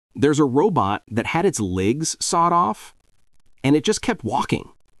there's a robot that had its legs sawed off, and it just kept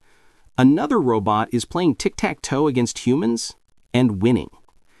walking. Another robot is playing tic-tac-toe against humans and winning.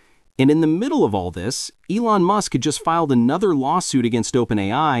 And in the middle of all this, Elon Musk had just filed another lawsuit against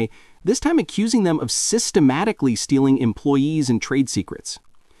OpenAI, this time accusing them of systematically stealing employees and trade secrets.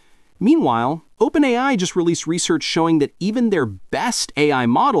 Meanwhile, OpenAI just released research showing that even their best AI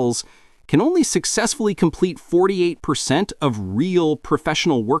models can only successfully complete 48% of real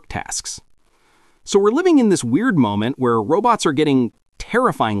professional work tasks. So we're living in this weird moment where robots are getting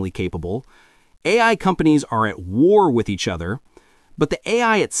terrifyingly capable, AI companies are at war with each other, but the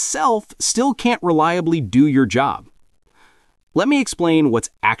AI itself still can't reliably do your job. Let me explain what's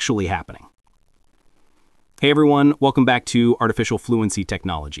actually happening. Hey everyone, welcome back to Artificial Fluency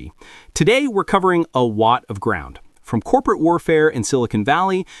Technology. Today we're covering a lot of ground, from corporate warfare in Silicon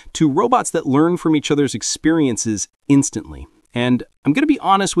Valley to robots that learn from each other's experiences instantly. And I'm going to be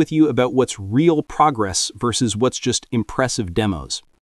honest with you about what's real progress versus what's just impressive demos.